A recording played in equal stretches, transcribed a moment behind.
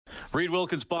Reed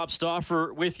Wilkins, Bob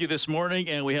Stauffer with you this morning,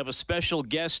 and we have a special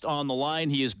guest on the line.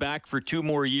 He is back for 2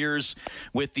 more years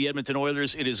with the Edmonton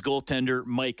Oilers. It is goaltender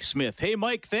Mike Smith. Hey,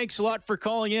 Mike, thanks a lot for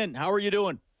calling in. How are you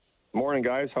doing? Morning,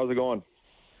 guys. How's it going?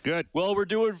 Good. Well, we're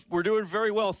doing very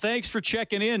well. Thanks for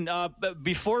checking in.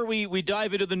 Before we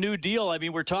dive into the new deal, I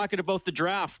mean, we're talking about the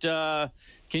draft. Can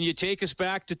you take us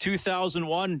back to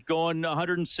 2001, going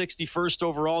 161st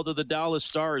overall to the Dallas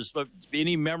Stars?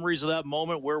 Any memories of that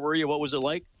moment? Where were you? What was it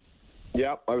like?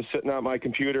 Yeah, I was sitting at my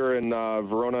computer in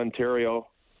Verona, Ontario,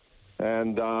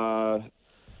 and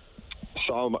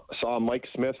saw Mike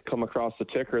Smith come across the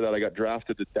ticker that I got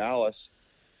drafted to Dallas,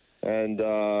 and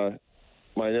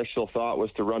my initial thought was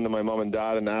to run to my mom and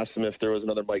dad and ask them if there was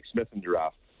another Mike Smith in the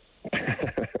draft.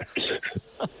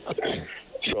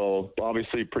 So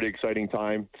obviously, pretty exciting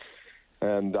time,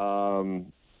 and a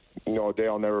day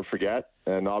I'll never forget.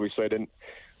 And obviously,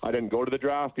 I didn't go to the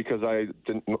draft because I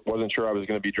wasn't sure I was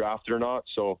going to be drafted or not.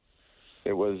 So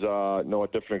it was a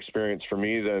different experience for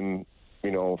me than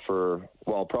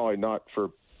probably not for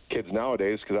kids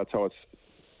nowadays, because that's how it's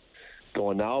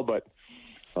going now. But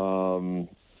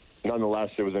nonetheless,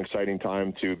 it was an exciting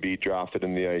time to be drafted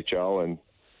in the NHL,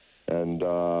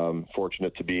 and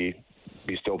fortunate to be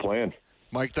still playing.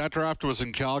 Mike, that draft was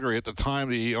in Calgary. At the time,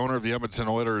 the owner of the Edmonton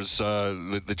Oilers,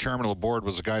 the chairman of the board,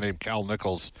 was a guy named Cal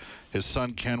Nichols. His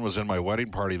son, Ken, was in my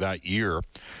wedding party that year.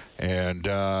 And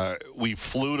we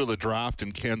flew to the draft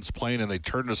in Ken's plane, and they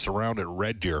turned us around at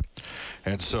Red Deer.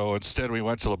 And so instead, we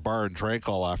went to the bar and drank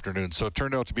all afternoon. So it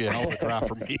turned out to be a hell of a draft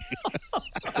for me.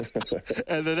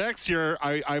 And the next year,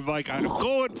 I'm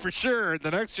going for sure.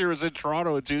 The next year was in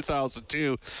Toronto in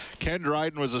 2002. Ken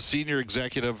Dryden was a senior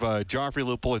executive. Joffrey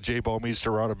Lupul and Jay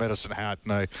Bomeister were out of Medicine Hat.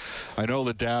 And I know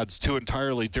the dad's two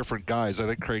entirely different guys. I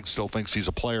think Craig still thinks he's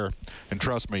a player. And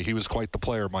trust me, he was quite the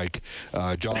player, Mike,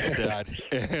 John's dad.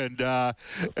 And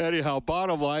anyhow,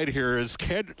 bottom line here is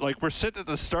Ken, we're sitting at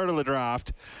the start of the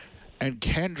draft, and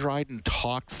Ken Dryden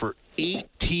talked for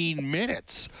 18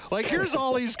 minutes. Here's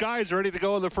all these guys ready to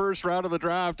go in the first round of the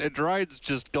draft, and Dryden's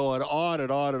just going on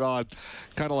and on and on,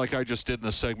 kind of like I just did in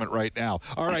the segment right now.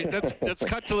 All right, let's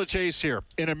cut to the chase here.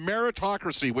 In a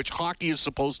meritocracy, which hockey is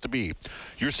supposed to be,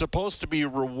 you're supposed to be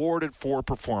rewarded for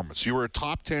performance. You were a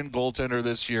top 10 goaltender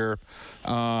this year.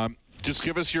 Just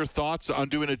give us your thoughts on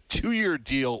doing a 2-year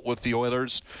deal with the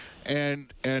Oilers.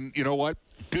 And you know what?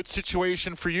 Good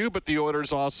situation for you, but the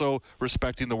Oilers also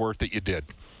respecting the work that you did.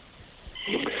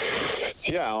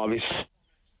 Yeah, obviously.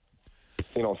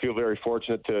 Feel very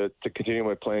fortunate to continue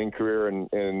my playing career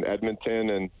in Edmonton,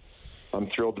 and I'm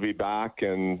thrilled to be back.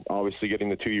 And obviously getting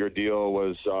the 2-year deal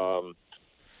was,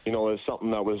 was something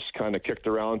that was kind of kicked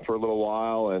around for a little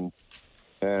while. And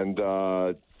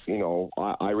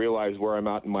I realize where I'm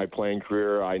at in my playing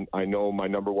career. I know my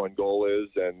number one goal is,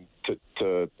 and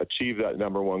to achieve that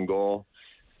number one goal,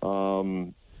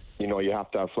 you have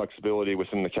to have flexibility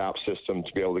within the cap system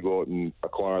to be able to go out and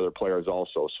acquire other players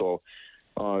also. So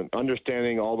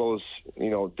understanding all those,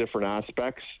 different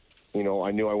aspects,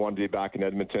 I knew I wanted to be back in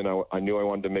Edmonton. I knew I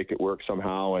wanted to make it work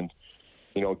somehow. And,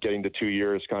 getting to 2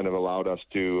 years kind of allowed us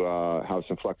to have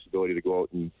some flexibility to go out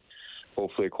and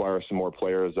hopefully acquire some more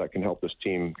players that can help this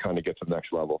team kind of get to the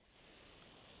next level.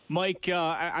 Mike,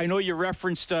 I know you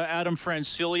referenced Adam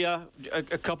Francilia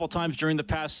a couple times during the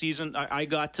past season. I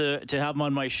got to have him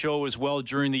on my show as well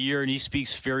during the year, and he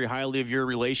speaks very highly of your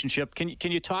relationship.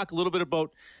 Can you talk a little bit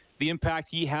about the impact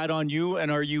he had on you,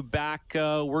 and are you back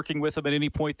working with him at any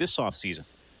point this offseason?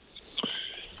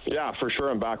 Yeah, for sure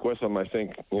I'm back with him. I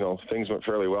think, things went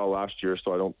fairly well last year,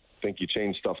 so I don't think you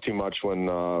change stuff too much when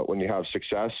you have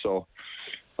success. So,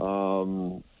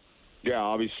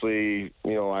 obviously,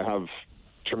 I have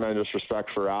tremendous respect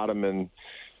for Adam and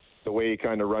the way he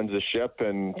kind of runs the ship,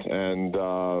 and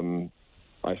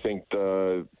I think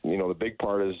the big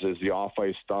part is the off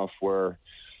ice stuff where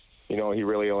he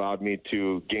really allowed me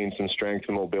to gain some strength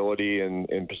and mobility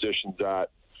in positions that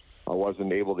I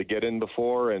wasn't able to get in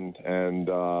before, and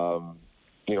I'm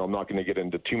not going to get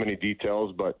into too many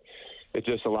details, but it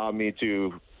just allowed me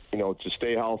to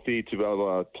stay healthy, to be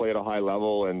able to play at a high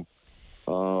level, and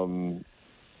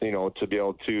to be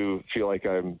able to feel like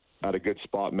I'm at a good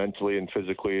spot mentally and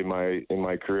physically in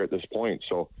my career at this point.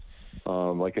 So,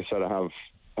 like I said, I have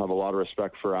a lot of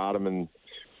respect for Adam and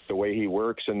the way he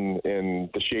works and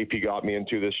the shape he got me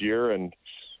into this year, and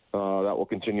that will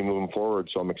continue moving forward.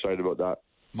 So I'm excited about that.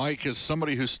 Mike, as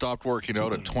somebody who stopped working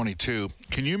out at 22,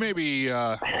 can you maybe,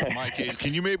 Mike,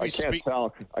 speak?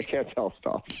 I can't tell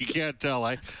stuff. You can't tell,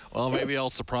 eh? Well, maybe I'll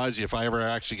surprise you if I ever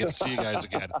actually get to see you guys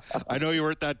again. I know you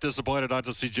weren't that disappointed not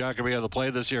to see Jacoby on the play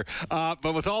this year.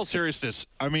 But with all seriousness,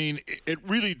 I mean, it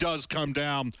really does come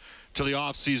down to the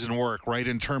off-season work, right,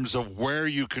 in terms of where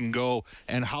you can go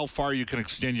and how far you can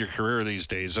extend your career these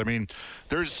days. I mean,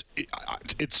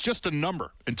 it's just a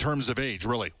number in terms of age,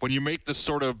 really, when you make this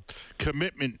sort of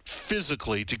commitment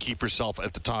physically to keep yourself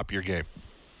at the top of your game.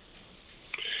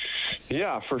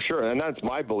 Yeah, for sure. And that's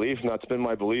my belief, and that's been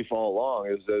my belief all along,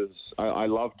 is I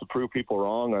love to prove people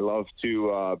wrong. I love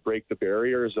to break the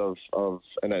barriers of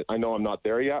and I know I'm not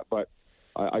there yet, but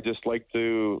I just like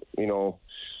to, I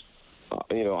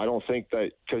don't think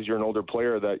that because you're an older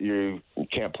player that you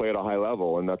can't play at a high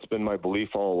level, and that's been my belief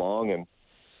all along. And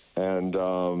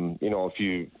if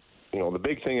the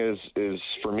big thing is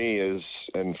for me is,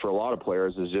 and for a lot of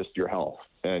players, is just your health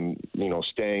and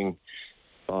staying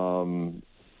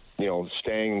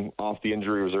off the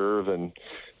injury reserve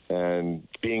and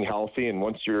being healthy. And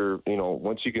once you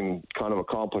can kind of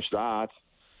accomplish that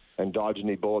and dodge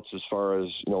any bullets as far as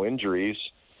injuries,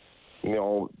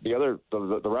 the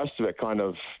rest of it kind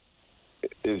of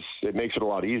it makes it a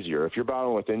lot easier. If you're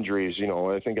battling with injuries,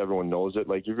 I think everyone knows it.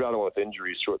 Like, you're battling with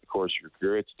injuries throughout the course of your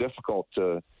career, it's difficult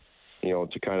to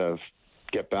kind of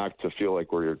get back to feel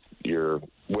like where you're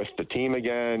with the team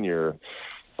again. You're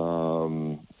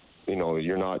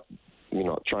you're not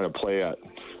trying to play at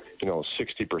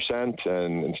 60%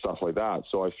 and stuff like that.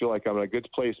 So I feel like I'm in a good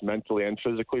place mentally and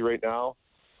physically right now.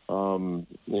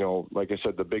 Like I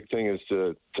said, the big thing is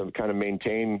to kind of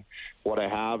maintain what I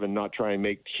have and not try and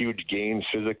make huge gains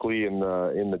physically in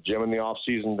the gym in the off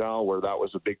season now, where that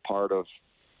was a big part of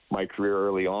my career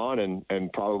early on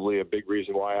and probably a big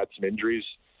reason why I had some injuries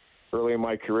early in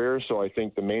my career. So I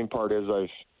think the main part is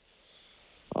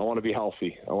I want to be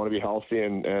healthy. I want to be healthy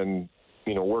and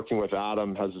working with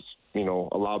Adam has,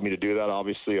 allowed me to do that.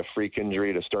 Obviously a freak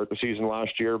injury to start the season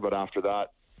last year, but after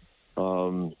that,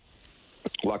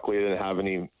 luckily I didn't have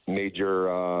any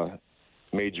major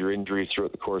injuries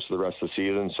throughout the course of the rest of the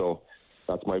season. So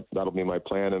that'll be my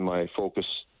plan and my focus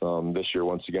this year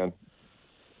once again.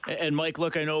 And Mike,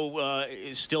 look, I know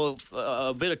it's still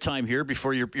a bit of time here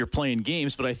before you're playing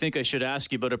games, but I think I should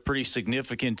ask you about a pretty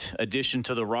significant addition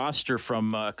to the roster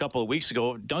from a couple of weeks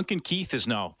ago. Duncan Keith is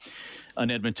now an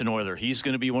Edmonton Oiler. He's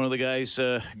going to be one of the guys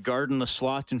guarding the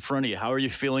slot in front of you. How are you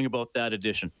feeling about that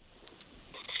addition?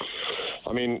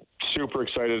 I mean, super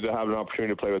excited to have an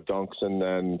opportunity to play with Dunks,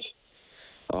 and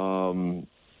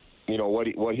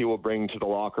what he will bring to the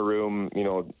locker room,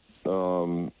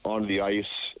 onto the ice,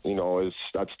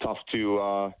 that's tough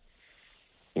to,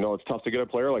 it's tough to get a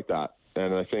player like that.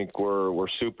 And I think we're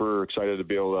super excited to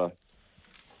be able to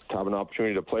have an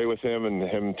opportunity to play with him and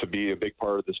him to be a big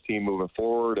part of this team moving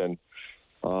forward and,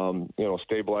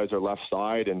 stabilize our left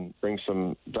side and bring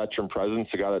some veteran presence,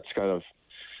 a guy that's kind of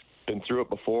been through it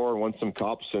before, won some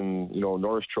cups and,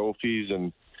 Norris trophies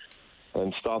and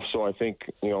stuff. So I think,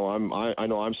 I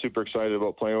know I'm super excited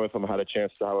about playing with him. I had a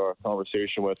chance to have a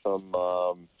conversation with him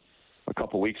a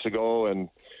couple weeks ago, and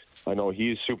I know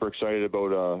he's super excited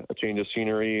about a change of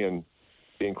scenery and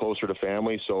being closer to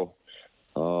family. So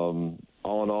all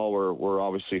in all, we're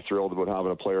obviously thrilled about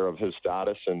having a player of his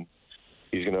status, and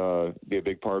he's going to be a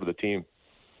big part of the team.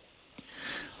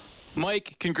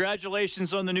 Mike,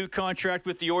 congratulations on the new contract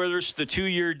with the Oilers, the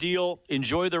 2-year deal.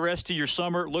 Enjoy the rest of your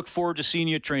summer. Look forward to seeing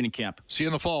you at training camp. See you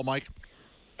in the fall, Mike.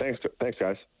 Thanks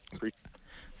guys.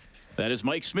 That is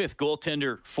Mike Smith,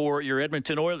 goaltender for your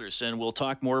Edmonton Oilers, and we'll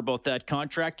talk more about that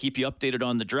contract, keep you updated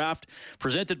on the draft.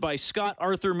 Presented by Scott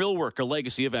Arthur Millwork, a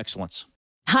legacy of excellence.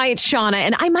 Hi, it's Shauna,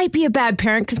 and I might be a bad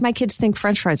parent because my kids think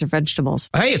French fries are vegetables.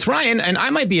 Hey, it's Ryan, and I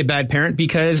might be a bad parent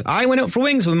because I went out for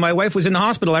wings when my wife was in the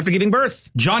hospital after giving birth.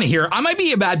 Johnny here. I might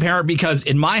be a bad parent because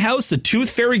in my house, the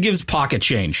tooth fairy gives pocket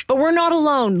change. But we're not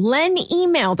alone. Len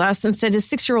emailed us and said his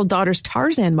 6-year-old daughter's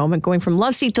Tarzan moment going from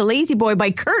love seat to lazy boy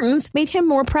by curtains made him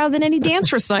more proud than any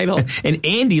dance recital. And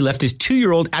Andy left his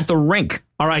 2-year-old at the rink.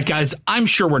 All right, guys, I'm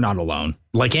sure we're not alone.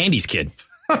 Like Andy's kid.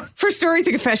 For stories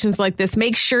and confessions like this,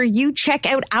 make sure you check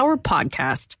out our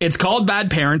podcast. It's called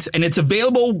Bad Parents, and it's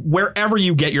available wherever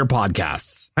you get your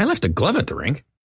podcasts. I left a glove at the rink.